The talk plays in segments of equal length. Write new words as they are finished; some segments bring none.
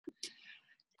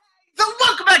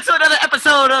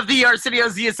episode of the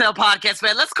Arsenio's ESL podcast,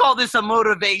 man. Let's call this a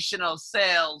motivational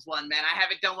sales one, man. I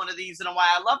haven't done one of these in a while.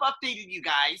 I love updating you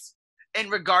guys in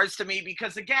regards to me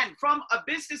because, again, from a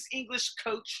business English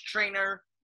coach, trainer,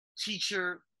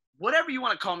 teacher, whatever you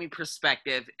want to call me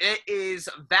perspective, it is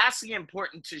vastly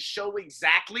important to show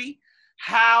exactly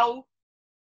how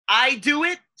I do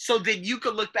it so that you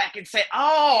can look back and say,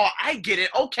 oh, I get it.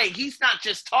 Okay, he's not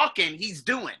just talking, he's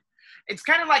doing. It's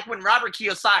kind of like when Robert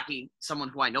Kiyosaki, someone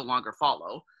who I no longer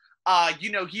follow,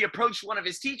 he approached one of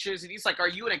his teachers and he's like, are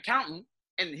you an accountant?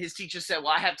 And his teacher said,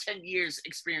 well, I have 10 years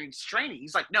experience training.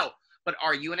 He's like, no, but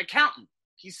are you an accountant?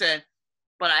 He said,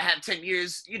 but I have 10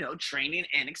 years, training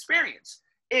and experience.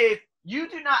 If you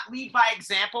do not lead by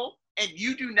example and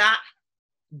you do not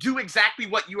do exactly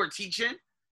what you are teaching,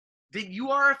 then you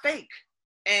are a fake.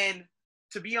 And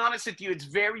to be honest with you, it's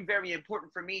very, very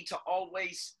important for me to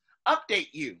always update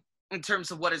you in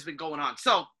terms of what has been going on.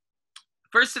 So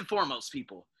first and foremost,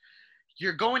 people,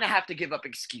 you're going to have to give up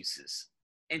excuses.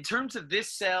 In terms of this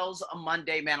sales on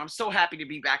Monday, man, I'm so happy to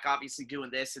be back, obviously, doing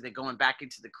this and then going back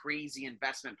into the crazy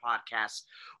investment podcast,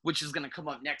 which is going to come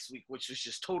up next week, which is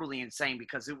just totally insane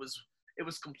because it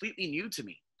was completely new to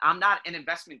me. I'm not an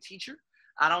investment teacher.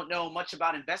 I don't know much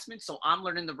about investment, so I'm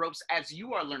learning the ropes as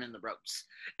you are learning the ropes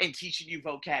and teaching you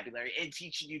vocabulary and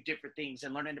teaching you different things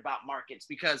and learning about markets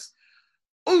because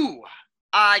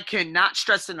I cannot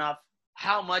stress enough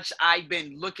how much I've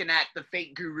been looking at the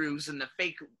fake gurus and the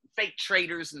fake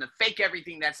traders and the fake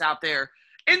everything that's out there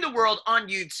in the world on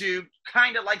YouTube,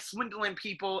 kind of like swindling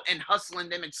people and hustling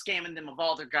them and scamming them of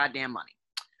all their goddamn money.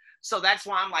 So that's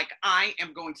why I'm like, I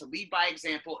am going to lead by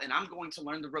example and I'm going to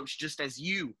learn the ropes just as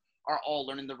you are all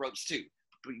learning the ropes too.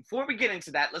 But before we get into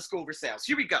that, let's go over sales.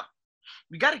 Here we go.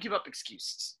 We got to give up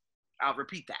excuses. I'll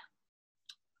repeat that.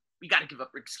 We got to give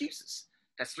up excuses.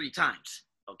 That's 3 times,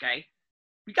 okay?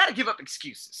 We got to give up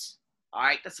excuses, all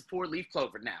right? That's a 4-leaf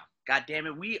clover now. God damn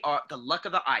it, we are the luck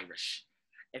of the Irish.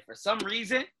 And for some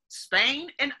reason, Spain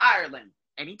and Ireland,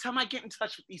 anytime I get in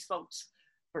touch with these folks,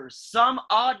 for some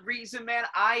odd reason, man,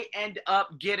 I end up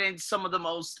getting some of the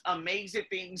most amazing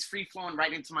things free-flowing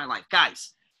right into my life.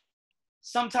 Guys,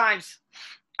 sometimes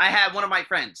I had one of my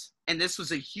friends, and this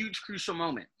was a huge, crucial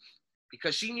moment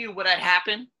because she knew what had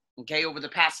happened, okay, over the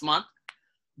past month,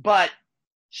 but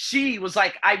she was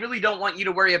like, I really don't want you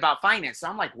to worry about finance.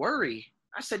 I'm like, worry?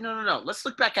 I said, no. Let's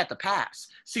look back at the past.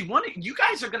 See, you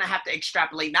guys are going to have to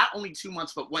extrapolate not only 2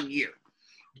 months, but 1 year.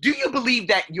 Do you believe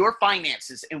that your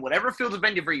finances in whatever field of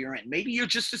endeavor you're in, maybe you're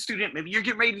just a student, maybe you're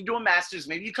getting ready to do a master's,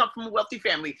 maybe you come from a wealthy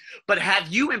family, but have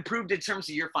you improved in terms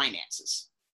of your finances?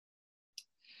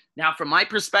 Now, from my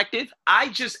perspective, I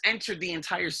just entered the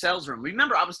entire sales room.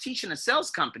 Remember, I was teaching a sales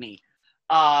company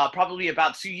probably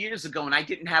about 2 years ago, and I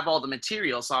didn't have all the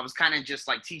material, so I was kind of just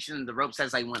like teaching them the ropes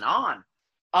as I went on.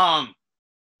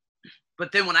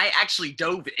 But then when I actually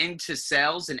dove into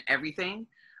sales and everything,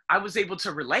 I was able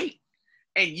to relate.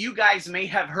 And you guys may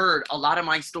have heard a lot of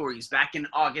my stories back in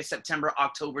August, September,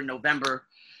 October, November.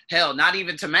 Hell, not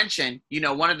even to mention,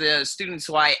 one of the students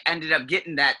who I ended up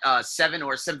getting that 7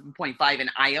 or 7.5 in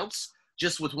IELTS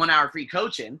just with 1 hour free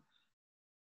coaching.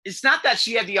 It's not that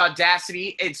she had the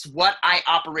audacity. It's what I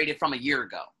operated from a year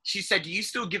ago. She said, do you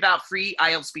still give out free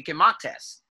IELTS speaking mock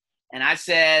tests? And I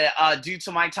said, due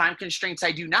to my time constraints,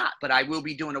 I do not. But I will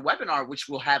be doing a webinar, which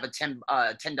will have a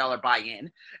 $10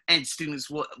 buy-in. And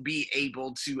students will be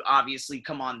able to obviously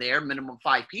come on there, minimum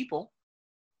 5 people.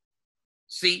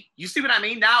 See, you see what I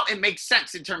mean? Now it makes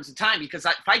sense in terms of time because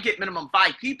if I get minimum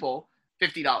 5 people,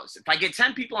 $50. If I get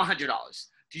 10 people, $100.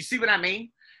 Do you see what I mean?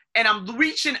 And I'm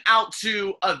reaching out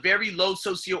to a very low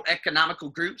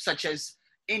socioeconomical group such as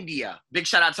India. Big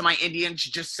shout out to my Indians,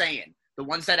 just saying. The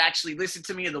ones that actually listen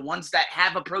to me are the ones that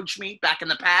have approached me back in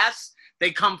the past.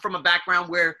 They come from a background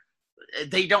where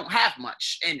they don't have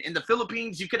much. And in the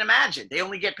Philippines, you can imagine, they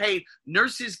only get paid.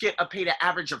 Nurses get paid an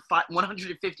average of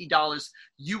 $150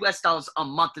 US dollars a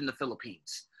month in the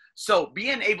Philippines. So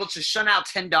being able to shun out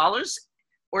 $10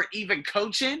 or even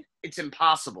coaching, it's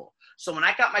impossible. So when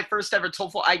I got my first ever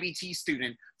TOEFL IBT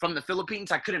student from the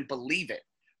Philippines, I couldn't believe it.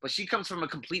 But she comes from a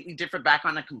completely different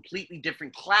background, a completely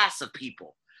different class of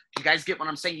people. You guys get what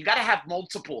I'm saying? You got to have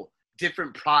multiple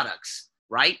different products,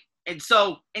 right? And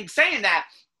so in saying that,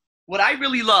 what I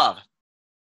really love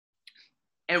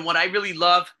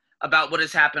about what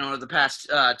has happened over the past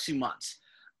 2 months,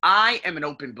 I am an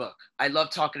open book. I love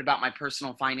talking about my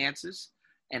personal finances.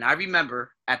 And I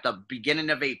remember at the beginning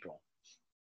of April,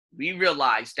 we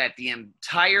realized that the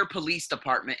entire police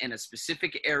department in a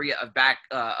specific area of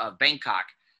Bangkok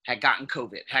had gotten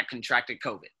COVID, had contracted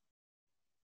COVID.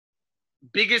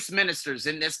 Biggest ministers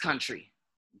in this country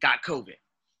got COVID.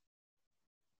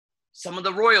 Some of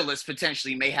the royalists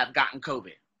potentially may have gotten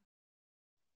COVID.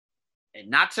 And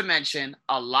not to mention,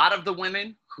 a lot of the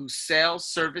women who sell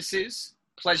services,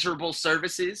 pleasurable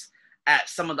services, at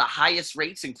some of the highest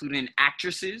rates, including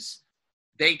actresses,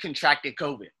 they contracted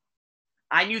COVID.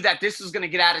 I knew that this was going to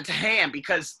get out of hand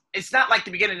because it's not like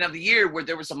the beginning of the year where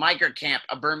there was a migrant camp,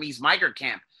 a Burmese migrant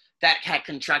camp that had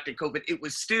contracted COVID. It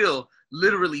was still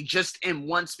literally just in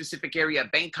one specific area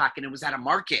of Bangkok, and it was at a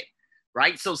market,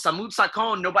 right? So Samut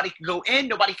Sakhon, nobody could go in,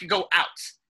 nobody could go out.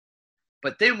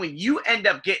 But then when you end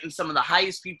up getting some of the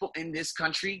highest people in this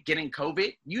country getting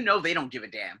COVID, you know they don't give a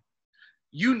damn.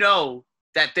 You know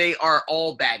that they are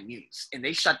all bad news. And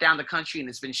they shut down the country, and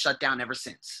it's been shut down ever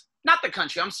since. Not the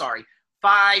country, I'm sorry.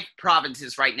 5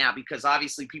 provinces right now, because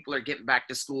obviously people are getting back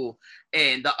to school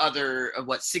in the other,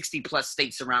 60 plus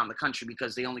states around the country,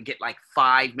 because they only get like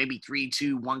 5, maybe 3,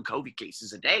 2, 1 COVID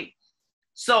cases a day.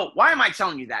 So why am I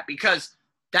telling you that? Because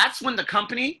that's when the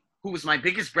company, who was my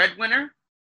biggest breadwinner,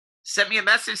 sent me a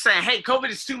message saying, hey, COVID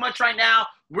is too much right now.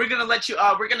 We're going to let you,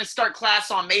 we're going to start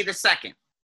class on May the 2nd.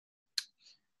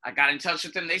 I got in touch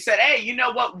with them. They said, hey, you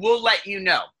know what? We'll let you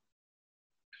know.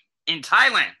 In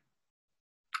Thailand,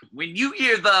 when you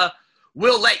hear the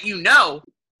we'll let you know,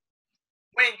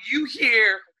 when you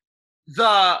hear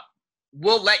the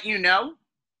we'll let you know,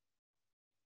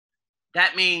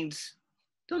 that means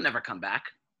they'll never come back.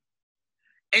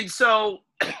 And so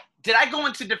did I go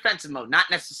into defensive mode? Not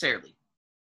necessarily.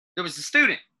 There was a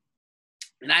student,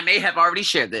 and I may have already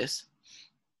shared this,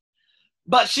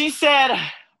 but she said,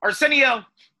 Arsenio,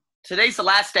 today's the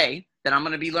last day that I'm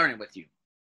going to be learning with you.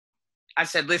 I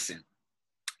said, listen,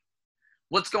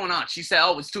 what's going on? She said,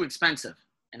 oh, it's too expensive.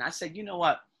 And I said, you know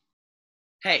what?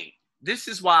 Hey, this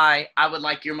is why I would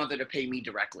like your mother to pay me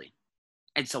directly.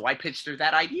 And so I pitched her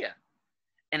that idea.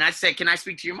 And I said, can I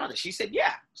speak to your mother? She said,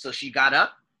 yeah. So she got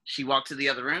up. She walked to the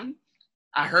other room.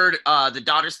 I heard the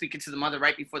daughter speaking to the mother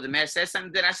right before the mayor said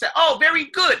something. Then I said, oh, very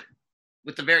good,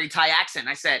 with the very Thai accent.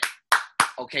 I said,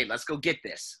 okay, let's go get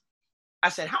this. I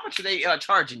said, how much are they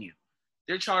charging you?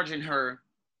 They're charging her,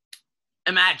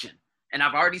 imagine. And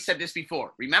I've already said this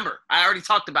before. Remember, I already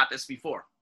talked about this before.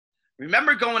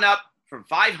 Remember going up from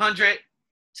 500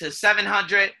 to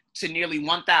 700 to nearly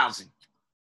 1,000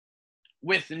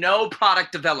 with no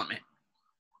product development.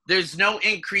 There's no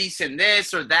increase in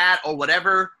this or that or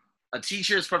whatever a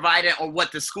teacher is providing or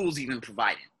what the school's even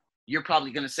providing. You're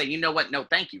probably going to say, you know what? No,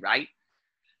 thank you, right?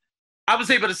 I was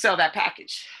able to sell that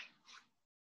package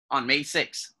on May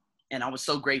 6th. And I was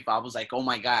so grateful. I was like, oh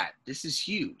my God, this is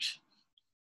huge.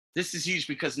 This is huge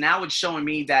because now it's showing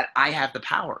me that I have the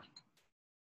power.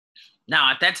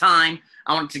 Now, at that time,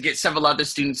 I wanted to get several other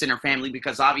students in her family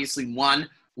because obviously one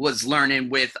was learning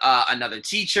with another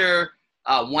teacher.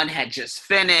 One had just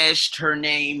finished. Her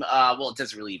name, well, it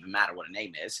doesn't really even matter what her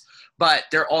name is, but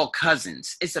they're all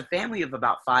cousins. It's a family of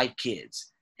about 5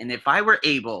 kids. And if I were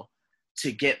able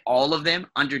to get all of them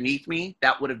underneath me,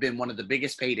 that would have been one of the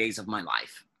biggest paydays of my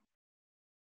life.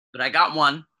 But I got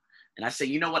one, and I said,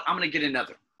 you know what? I'm going to get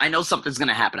another. I know something's going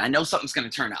to happen. I know something's going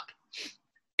to turn up.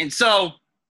 And so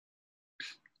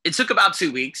it took about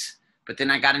 2 weeks, but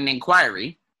then I got an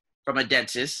inquiry from a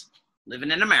dentist living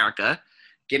in America,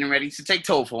 getting ready to take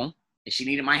TOEFL, and she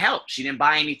needed my help. She didn't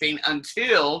buy anything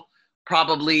until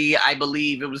probably, I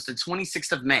believe it was the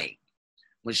 26th of May,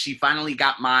 when she finally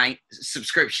got my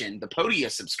subscription, the Podia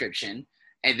subscription,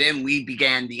 and then we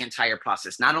began the entire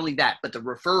process. Not only that, but the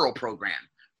referral program.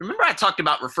 Remember I talked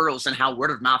about referrals and how word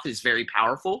of mouth is very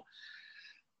powerful?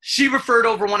 She referred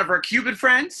over one of her Cuban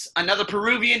friends, another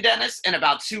Peruvian dentist, and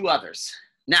about 2 others.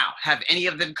 Now, have any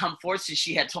of them come forth since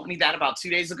she had told me that about 2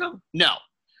 days ago? No.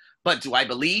 But do I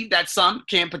believe that some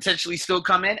can potentially still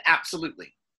come in?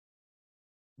 Absolutely.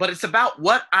 But it's about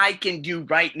what I can do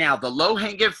right now, the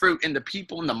low-hanging fruit and the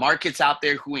people in the markets out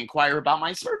there who inquire about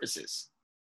my services.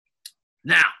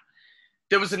 Now,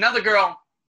 there was another girl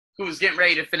who was getting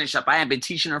ready to finish up. I had been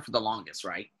teaching her for the longest,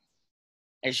 right?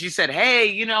 And she said, hey,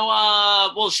 you know,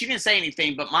 well, she didn't say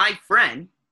anything, but my friend,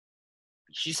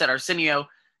 she said, Arsenio,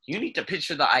 you need to pitch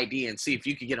her the idea and see if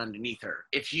you could get underneath her,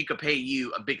 if she could pay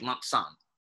you a big lump sum.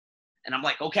 And I'm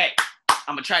like, okay,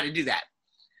 I'm going to try to do that.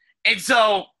 And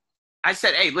so I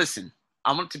said, hey, listen,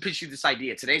 I want to pitch you this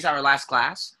idea. Today's our last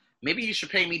class. Maybe you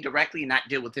should pay me directly and not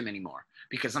deal with him anymore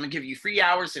because I'm going to give you 3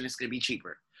 hours and it's going to be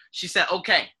cheaper. She said,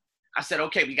 okay. I said,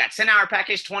 okay, we got 10-hour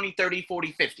package, 20, 30,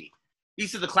 40, 50.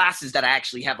 These are the classes that I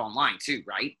actually have online too,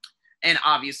 right? And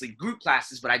obviously group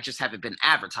classes, but I just haven't been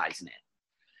advertising it.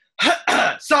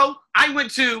 So I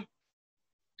went to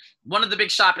one of the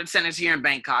big shopping centers here in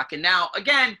Bangkok. And now,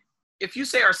 again, if you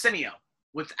say Arsenio,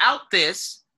 without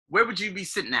this, where would you be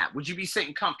sitting at? Would you be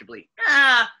sitting comfortably?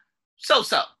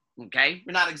 So-so. Okay,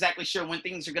 we're not exactly sure when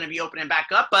things are going to be opening back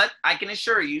up, but I can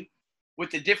assure you, with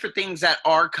the different things that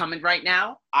are coming right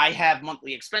now, I have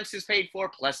monthly expenses paid for,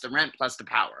 plus the rent, plus the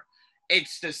power.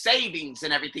 It's the savings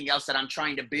and everything else that I'm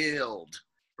trying to build,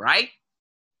 right?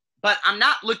 But I'm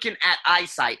not looking at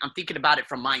eyesight. I'm thinking about it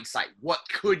from mindsight. What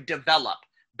could develop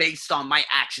based on my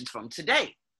actions from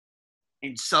today?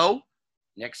 And so,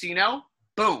 next thing you know,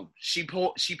 boom, she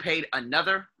paid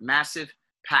another massive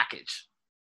package.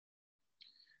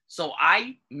 So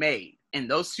I made in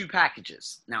those two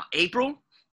packages. Now, April,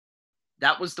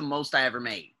 that was the most I ever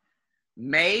made.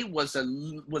 May was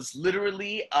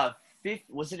literally a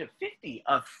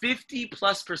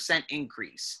 50+%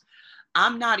 increase.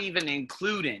 I'm not even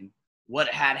including what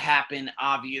had happened,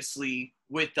 obviously,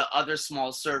 with the other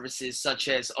small services, such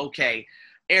as, okay,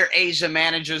 AirAsia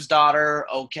manager's daughter,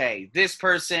 okay, this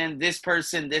person, this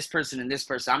person, this person, and this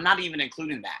person. I'm not even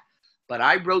including that. But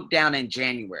I wrote down in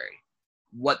January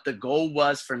what the goal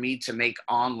was for me to make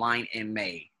online in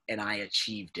May, and I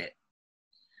achieved it.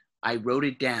 I wrote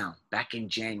it down back in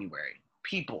January.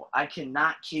 People, I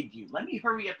cannot kid you. Let me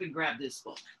hurry up and grab this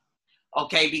book.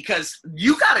 Okay, because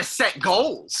you got to set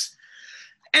goals.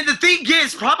 And the thing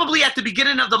is, probably at the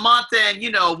beginning of the month and,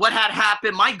 what had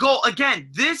happened, my goal, again,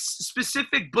 this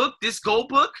specific book, this goal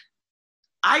book,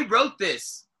 I wrote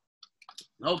this,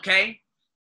 okay,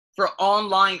 for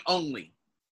online only.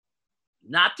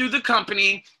 Not through the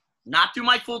company, not through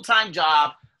my full-time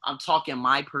job. I'm talking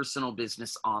my personal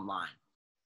business online.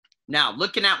 Now,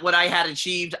 looking at what I had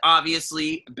achieved,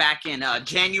 obviously, back in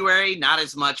January, not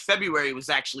as much. February was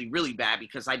actually really bad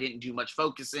because I didn't do much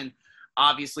focusing,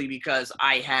 obviously, because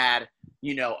I had,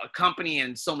 a company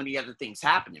and so many other things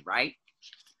happening, right?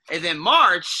 And then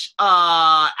March,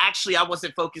 actually, I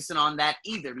wasn't focusing on that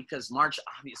either because March,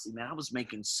 obviously, man, I was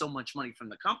making so much money from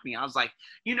the company. I was like,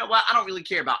 you know what? I don't really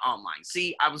care about online.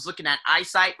 See, I was looking at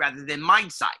eyesight rather than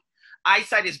mindsight.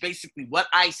 Eyesight is basically what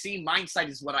I see. Mindsight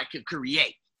is what I could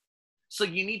create. So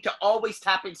you need to always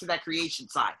tap into that creation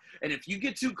side. And if you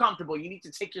get too comfortable, you need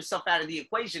to take yourself out of the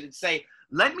equation and say,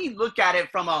 let me look at it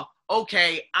from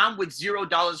okay, I'm with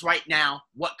 $0 right now.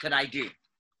 What could I do?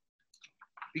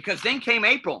 Because then came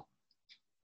April.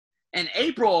 And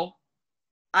April,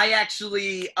 I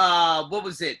actually,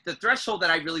 the threshold that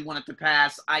I really wanted to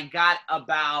pass, I got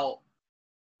about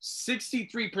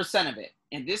 63% of it.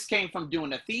 And this came from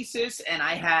doing a thesis, and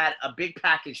I had a big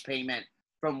package payment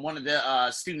from one of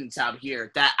the students out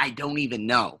here that I don't even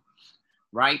know,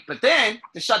 right? But then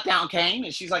the shutdown came,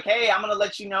 and she's like, hey, I'm going to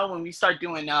let you know when we start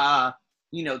doing,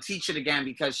 teach it again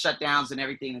because shutdowns and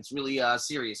everything, it's really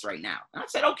serious right now. And I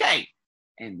said, okay.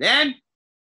 And then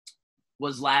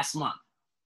was last month.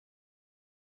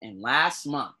 And last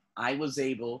month, I was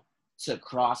able to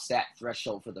cross that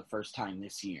threshold for the first time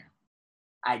this year.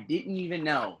 I didn't even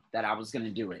know that I was going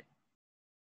to do it.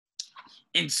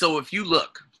 And so if you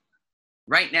look,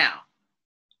 right now,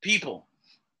 people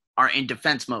are in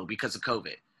defense mode because of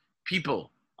COVID. People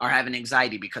are having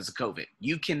anxiety because of COVID.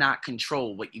 You cannot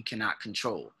control what you cannot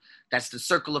control. That's the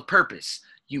circle of purpose.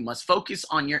 You must focus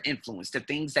on your influence, the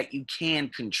things that you can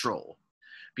control.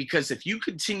 Because if you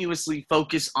continuously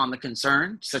focus on the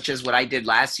concern, such as what I did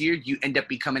last year, you end up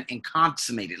becoming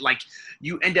inconsummated. Like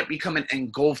you end up becoming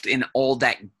engulfed in all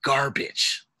that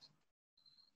garbage.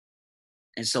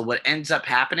 And so what ends up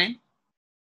happening,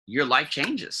 your life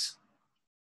changes.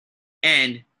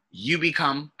 And you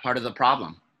become part of the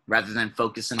problem rather than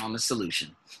focusing on the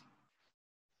solution.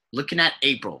 Looking at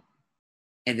April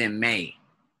and then May,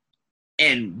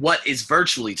 and what is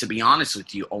virtually, to be honest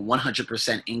with you, a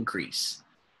 100% increase.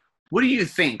 What do you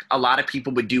think a lot of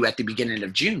people would do at the beginning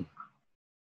of June?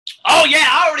 Oh, yeah,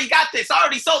 I already got this. I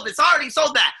already sold this. I already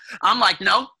sold that. I'm like,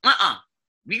 no,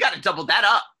 we got to double that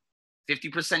up.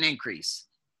 50% increase.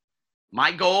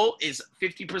 My goal is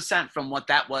 50% from what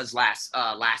that was last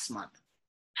month.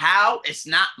 How? It's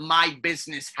not my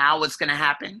business how it's going to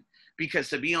happen. Because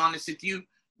to be honest with you,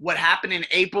 what happened in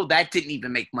April, that didn't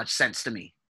even make much sense to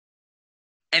me.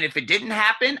 And if it didn't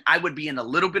happen, I would be in a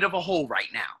little bit of a hole right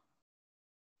now.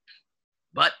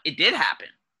 But it did happen.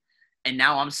 And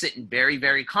now I'm sitting very,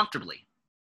 very comfortably.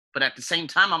 But at the same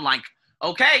time, I'm like,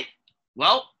 okay,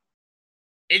 well,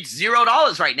 it's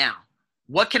 $0 right now.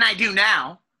 What can I do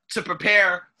now to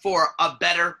prepare for a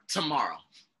better tomorrow?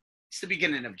 It's the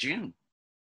beginning of June.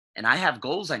 And I have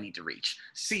goals I need to reach.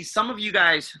 See, some of you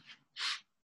guys,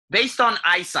 based on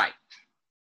eyesight,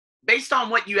 based on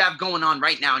what you have going on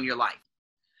right now in your life,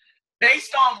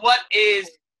 based on what is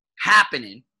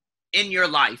happening in your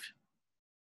life,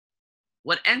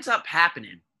 what ends up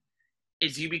happening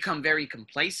is you become very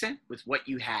complacent with what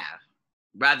you have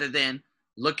rather than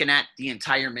looking at the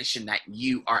entire mission that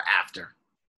you are after.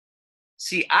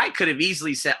 See, I could have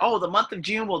easily said, oh, the month of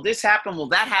June, will this happen? Will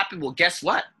that happen? Well, guess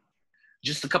what?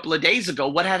 Just a couple of days ago,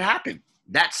 what had happened?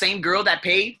 That same girl that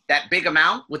paid that big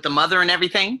amount with the mother and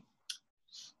everything,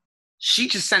 she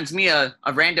just sends me a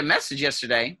random message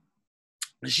yesterday.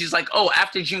 And she's like, oh,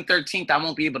 after June 13th, I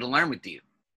won't be able to learn with you.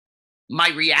 My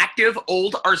reactive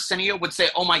old Arsenio would say,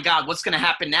 oh my God, what's going to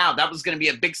happen now? That was going to be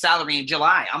a big salary in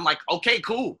July. I'm like, okay,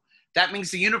 cool. That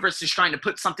means the universe is trying to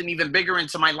put something even bigger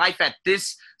into my life at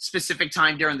this specific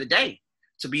time during the day.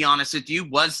 To be honest with you,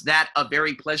 was that a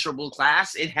very pleasurable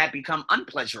class? It had become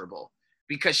unpleasurable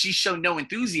because she showed no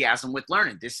enthusiasm with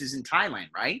learning. This is in Thailand,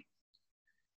 right?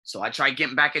 So I tried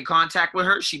getting back in contact with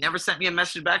her. She never sent me a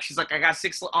message back. She's like, I got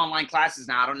 6 online classes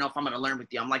now. I don't know if I'm going to learn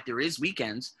with you. I'm like, there is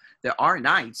weekends. There are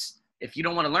nights. If you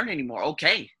don't want to learn anymore,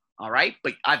 okay. All right.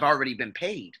 But I've already been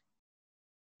paid.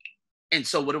 And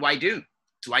so what do?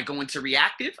 Do I go into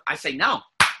reactive? I say no.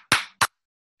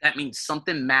 That means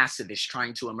something massive is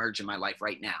trying to emerge in my life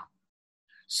right now.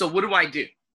 So what do?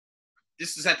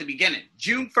 This is at the beginning,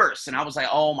 June 1st. And I was like,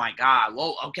 oh my God,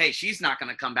 well, okay, she's not going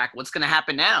to come back. What's going to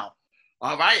happen now?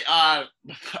 All right.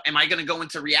 Am I going to go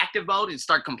into reactive mode and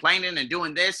start complaining and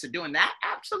doing this and doing that?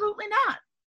 Absolutely not.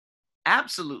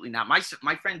 Absolutely not.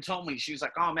 My friend told me, she was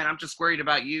like, oh man, I'm just worried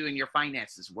about you and your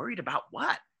finances. Worried about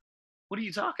what? What are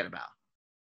you talking about?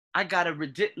 I got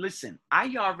listen,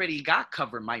 I already got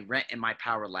covered my rent and my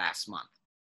power last month.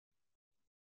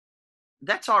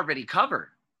 That's already covered.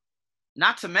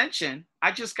 Not to mention,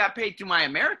 I just got paid through my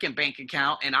American bank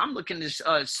account and I'm looking to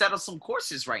settle some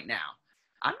courses right now.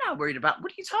 I'm not worried about,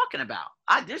 what are you talking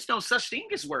about? There's no such thing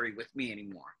as worry with me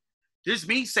anymore. There's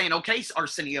me saying, okay,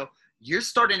 Arsenio, you're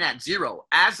starting at zero.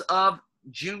 As of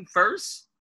June 1st,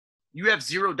 you have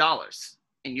 $0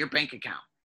 in your bank account.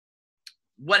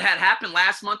 What had happened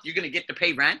last month, you're going to get to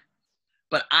pay rent.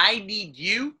 But I need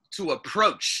you to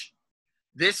approach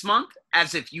this month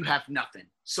as if you have nothing.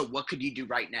 So what could you do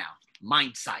right now?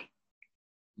 Mindsight.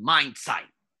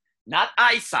 Not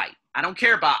eyesight. I don't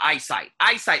care about eyesight.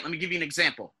 Eyesight, let me give you an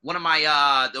example. One of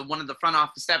the front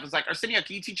office staff was like, Arsenio,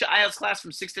 can you teach an IELTS class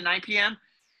from 6 to 9 p.m.?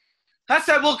 I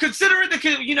said, well, considering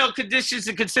the conditions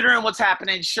and considering what's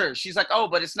happening, sure. She's like, oh,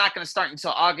 but it's not going to start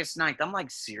until August 9th. I'm like,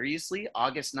 seriously?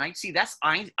 August 9th? See, that's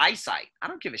eyesight. I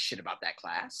don't give a shit about that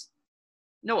class.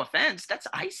 No offense, that's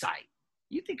eyesight.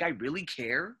 You think I really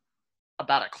care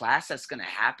about a class that's going to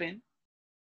happen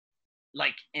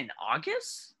like in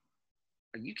August?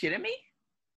 Are you kidding me?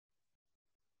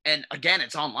 And again,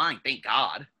 it's online, thank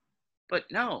God. But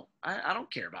no, I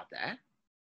don't care about that.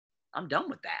 I'm done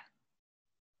with that.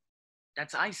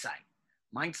 That's eyesight.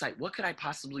 Mindsight, what could I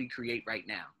possibly create right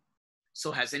now?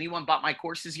 So has anyone bought my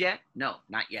courses yet? No,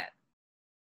 not yet.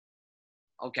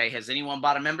 Okay, has anyone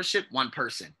bought a membership? One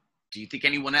person. Do you think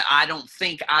anyone? I don't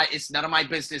think it's none of my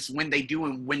business when they do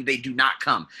and when they do not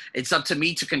come. It's up to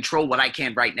me to control what I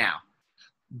can right now.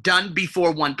 Done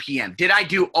before 1 p.m. Did I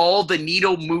do all the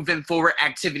needle moving forward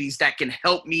activities that can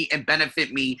help me and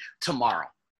benefit me tomorrow?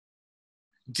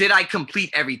 Did I complete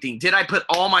everything? Did I put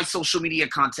all my social media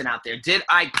content out there? Did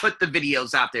I put the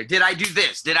videos out there? Did I do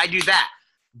this? Did I do that?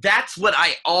 That's what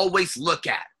I always look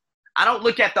at. I don't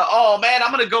look at oh man,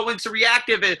 I'm going to go into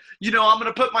reactive and, I'm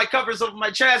going to put my covers over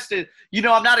my chest and,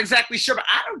 I'm not exactly sure, but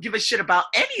I don't give a shit about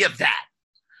any of that.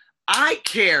 I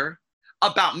care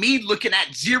about me looking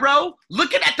at zero,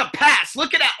 looking at the past,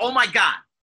 looking at, oh my God.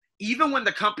 Even when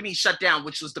the company shut down,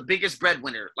 which was the biggest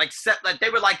breadwinner, they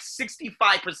were like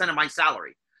 65% of my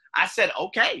salary. I said,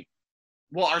 okay,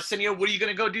 well, Arsenio, what are you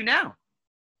going to go do now?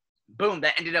 Boom,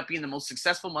 that ended up being the most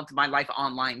successful month of my life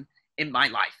online in my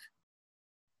life.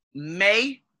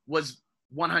 May was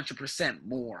 100%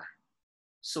 more.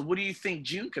 So what do you think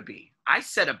June could be? I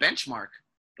set a benchmark,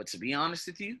 but to be honest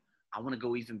with you, I want to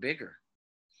go even bigger.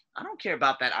 I don't care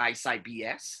about that eyesight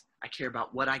BS. I care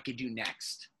about what I could do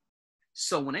next.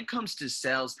 So when it comes to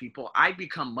sales, people, I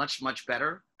become much, much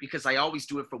better because I always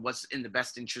do it for what's in the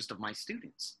best interest of my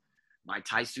students. My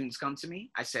Thai students come to me.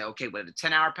 I say, okay, with a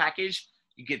 10-hour package,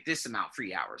 you get this amount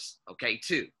free hours. Okay,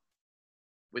 2.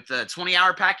 With the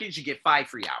 20-hour package, you get 5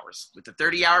 free hours. With the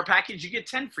 30-hour package, you get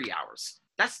 10 free hours.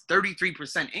 That's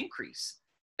 33% increase.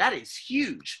 That is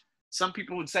huge. Some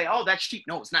people would say, oh, that's cheap.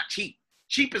 No, it's not cheap.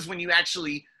 Cheap is when you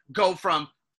actually go from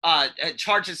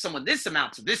charging someone this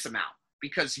amount to this amount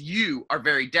because you are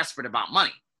very desperate about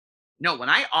money. No, when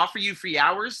I offer you free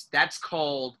hours, that's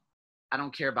called, I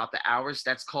don't care about the hours.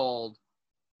 That's called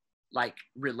like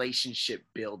relationship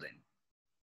building.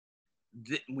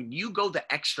 When you go the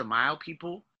extra mile,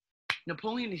 people,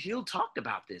 Napoleon Hill talked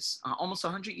about this almost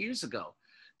 100 years ago.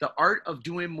 The art of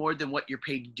doing more than what you're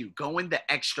paid to do, going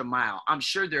the extra mile. I'm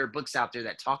sure there are books out there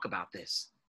that talk about this.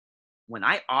 when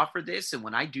I offer this and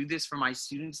when I do this for my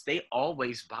students, they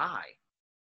always buy.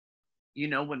 You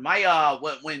know, when my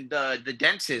when the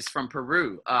dentist from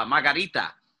Peru,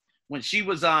 Margarita, when she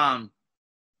was talking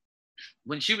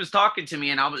to me,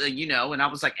 and I was, and I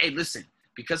was like, hey, listen,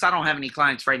 because I don't have any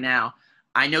clients right now,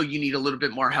 I know you need a little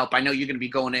bit more help. I know you're going to be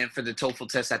going in for the TOEFL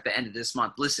test at the end of this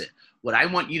month. Listen, what I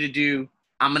want you to do,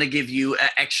 I'm going to give you an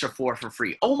extra 4 for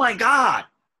free. Oh my God.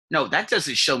 No, that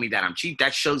doesn't show me that I'm cheap.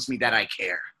 That shows me that I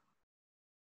care.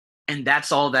 And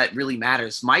that's all that really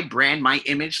matters. My brand, my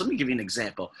image. Let me give you an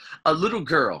example. A little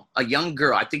girl, a young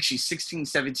girl, I think she's 16,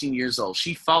 17 years old.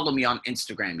 She followed me on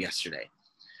Instagram yesterday.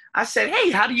 I said,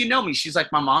 hey, how do you know me? She's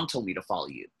like, my mom told me to follow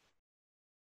you.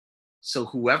 So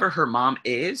whoever her mom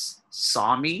is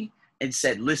saw me and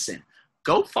said, listen,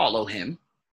 go follow him.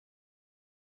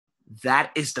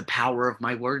 That is the power of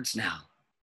my words now.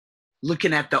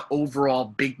 Looking at the overall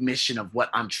big mission of what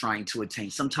I'm trying to attain.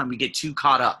 Sometimes we get too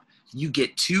caught up. You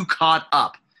get too caught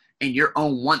up in your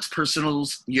own wants,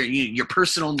 your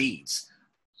personal needs.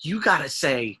 You got to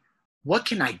say, what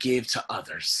can I give to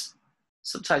others?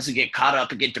 Sometimes we get caught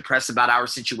up and get depressed about our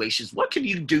situations. What can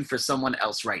you do for someone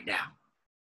else right now?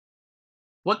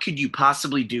 What could you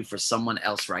possibly do for someone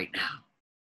else right now?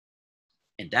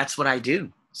 And that's what I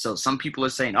do. So some people are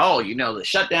saying, oh, the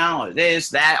shutdown or this,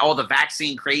 that, all the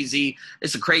vaccine crazy.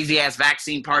 It's a crazy ass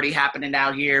vaccine party happening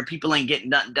out here. People ain't getting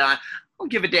nothing done. I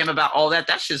don't give a damn about all that.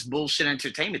 That's just bullshit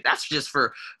entertainment. That's just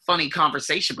for funny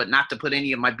conversation, but not to put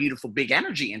any of my beautiful big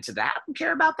energy into that. I don't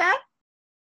care about that.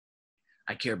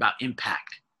 I care about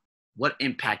impact. What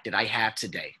impact did I have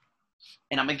today?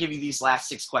 And I'm going to give you these last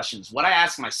 6 questions. What I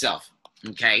ask myself,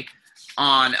 okay,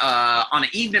 on an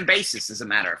evening basis, as a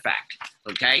matter of fact,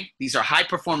 okay? These are high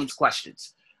performance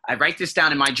questions. I write this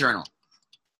down in my journal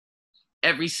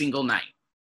every single night.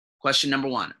 Question number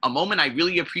 1, a moment I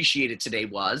really appreciated today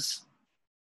was,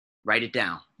 write it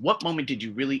down. What moment did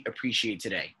you really appreciate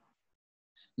today?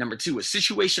 Number 2, a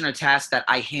situation or task that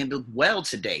I handled well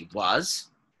today was.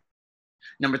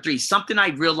 Number 3, something I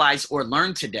realized or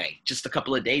learned today. Just a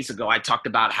couple of days ago, I talked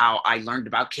about how I learned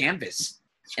about Canvas.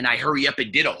 And I hurry up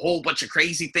and did a whole bunch of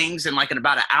crazy things in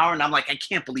about an hour. And I'm like, I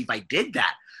can't believe I did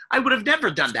that. I would have never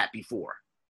done that before.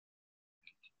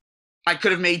 I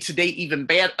could have made today even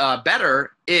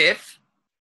better if,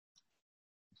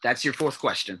 that's your 4th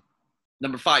question.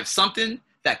 Number 5, something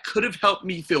that could have helped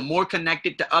me feel more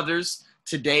connected to others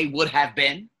today would have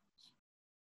been.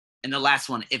 And the last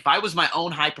one, if I was my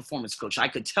own high performance coach, I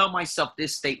could tell myself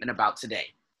this statement about today.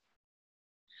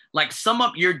 Like, sum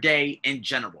up your day in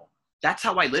general. That's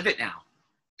how I live it now.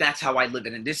 That's how I live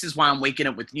it. And this is why I'm waking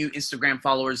up with new Instagram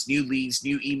followers, new leads,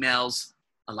 new emails,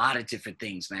 a lot of different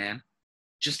things, man.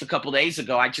 Just a couple days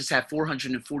ago, I just had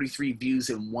 443 views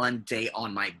in one day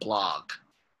on my blog.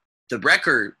 The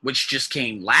record, which just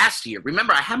came last year.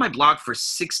 Remember, I had my blog for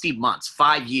 60 months,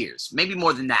 5 years, maybe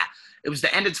more than that. It was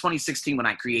the end of 2016 when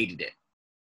I created it.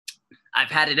 I've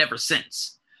had it ever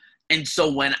since. And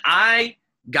so when I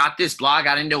got this blog,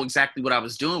 I didn't know exactly what I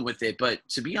was doing with it. But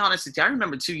to be honest with you, I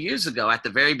remember 2 years ago at the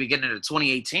very beginning of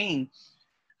 2018,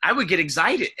 I would get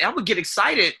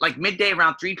excited. Like midday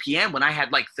around 3 p.m. when I had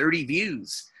 30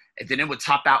 views. And then it would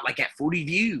top out at 40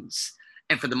 views.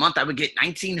 And for the month, I would get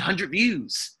 1,900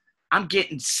 views. I'm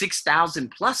getting 6,000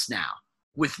 plus now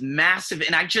with massive.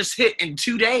 And I just hit in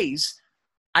 2 days.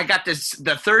 I got the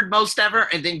 3rd most ever.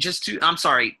 And then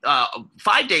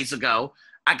 5 days ago,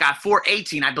 I got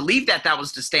 418. I believe that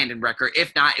was the standing record.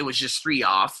 If not, it was just 3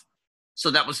 off. So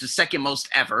that was the 2nd most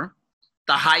ever.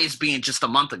 The highest being just a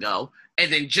month ago.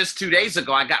 And then just 2 days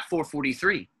ago, I got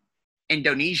 443.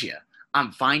 Indonesia.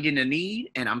 I'm finding a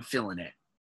need and I'm feeling it.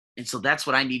 And so that's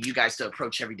what I need you guys to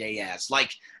approach every day as.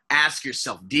 Ask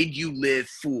yourself, did you live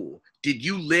full? Did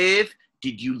you live?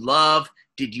 Did you love?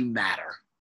 Did you matter?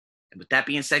 And with that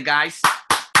being said, guys,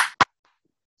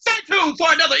 stay tuned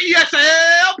for another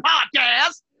ESL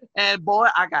podcast. And boy,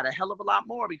 I got a hell of a lot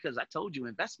more because I told you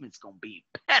investment's going to be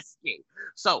pesky.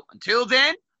 So until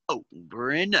then,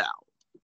 over and out.